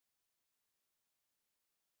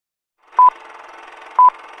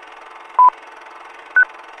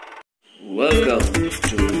Welcome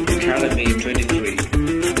to Academy 23.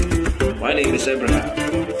 My name is Abraham.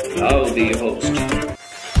 I'll be your host.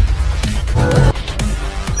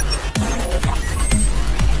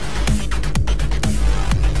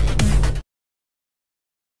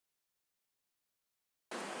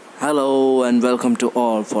 Hello and welcome to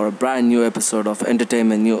all for a brand new episode of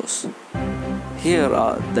Entertainment News. Here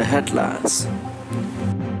are the headlines.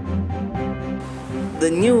 The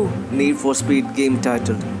new Need for Speed game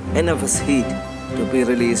titled NFS Heat to be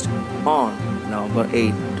released on November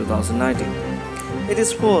 8, 2019. It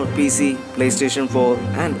is for PC, PlayStation 4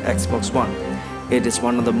 and Xbox One. It is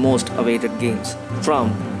one of the most awaited games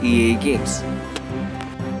from EA Games.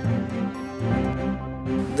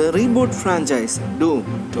 The reboot franchise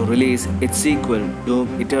Doom to release its sequel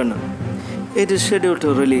Doom Eternal. It is scheduled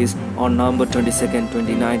to release on November 22,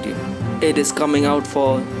 2019. It is coming out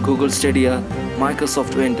for Google Stadia,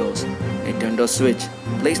 Microsoft Windows, Nintendo Switch,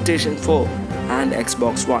 PlayStation 4 and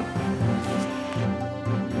Xbox One.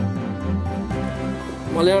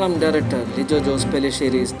 Malayalam director Lijo Jose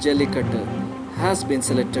Pelliceri's Jellycutter has been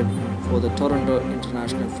selected for the Toronto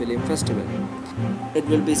International Film Festival. It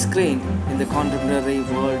will be screened in the Contemporary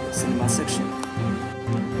World Cinema section.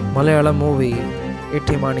 Malayalam movie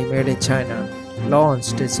Ittimani Made in China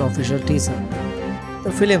launched its official teaser.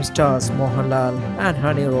 The film stars Mohanlal and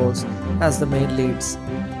Honey Rose as the main leads.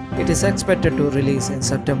 It is expected to release in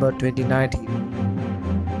September 2019.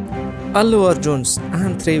 Allu Arjun's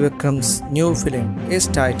and Trivikram's new film is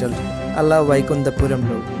titled Alla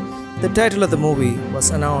Vaikundapuramlu. The title of the movie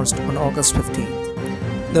was announced on August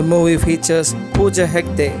 15th. The movie features Pooja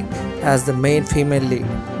Hegde as the main female lead.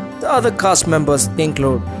 The other cast members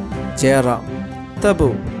include Jayaram,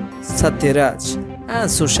 Tabu, Satyaraj and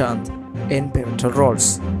Sushant in pivotal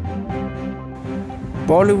roles.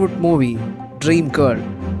 Bollywood movie Dream Girl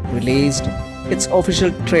released its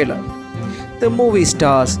official trailer. The movie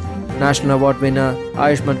stars National Award winner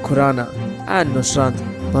Ayushmann Khurrana and Nusrant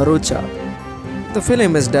Bharucha. The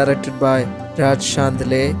film is directed by Raj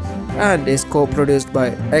Chandale and is co-produced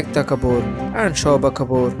by Ekta Kapoor and Shobha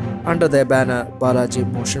Kapoor under their banner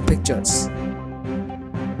Balaji Motion Pictures.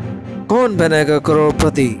 Kaun Banega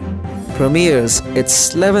Crorepati premieres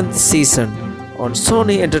its 11th season on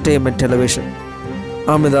Sony Entertainment Television.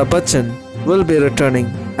 Amitabh Bachchan will be returning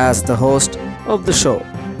as the host of the show.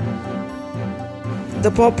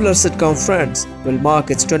 The popular sitcom Friends will mark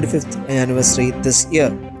its 25th anniversary this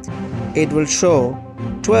year. It will show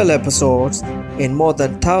 12 episodes in more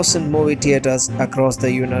than 1,000 movie theaters across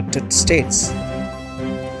the United States.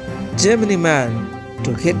 Gemini Man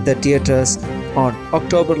to hit the theaters on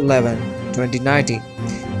October 11, 2019.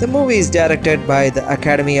 The movie is directed by the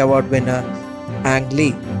Academy Award winner Ang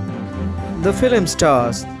Lee. The film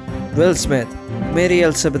stars Will Smith, Mary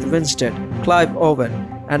Elizabeth Winstead, Clive Owen,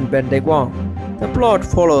 and Ben Wong. The plot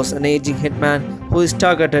follows an aging hitman who is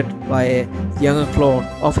targeted by a younger clone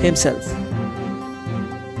of himself.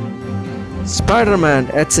 Spider-Man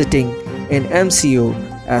exiting in MCU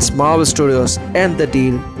as Marvel Studios end the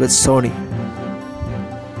deal with Sony.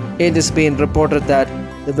 It has been reported that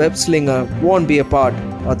the web slinger won't be a part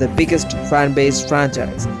of the biggest fan-based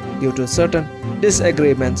franchise due to certain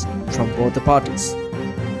disagreements from both the parties.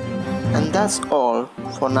 And that's all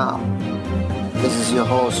for now. This is your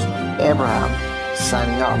host Abraham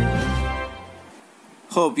signing off.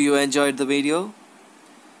 Hope you enjoyed the video.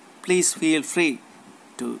 Please feel free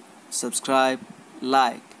to subscribe,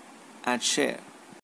 like and share.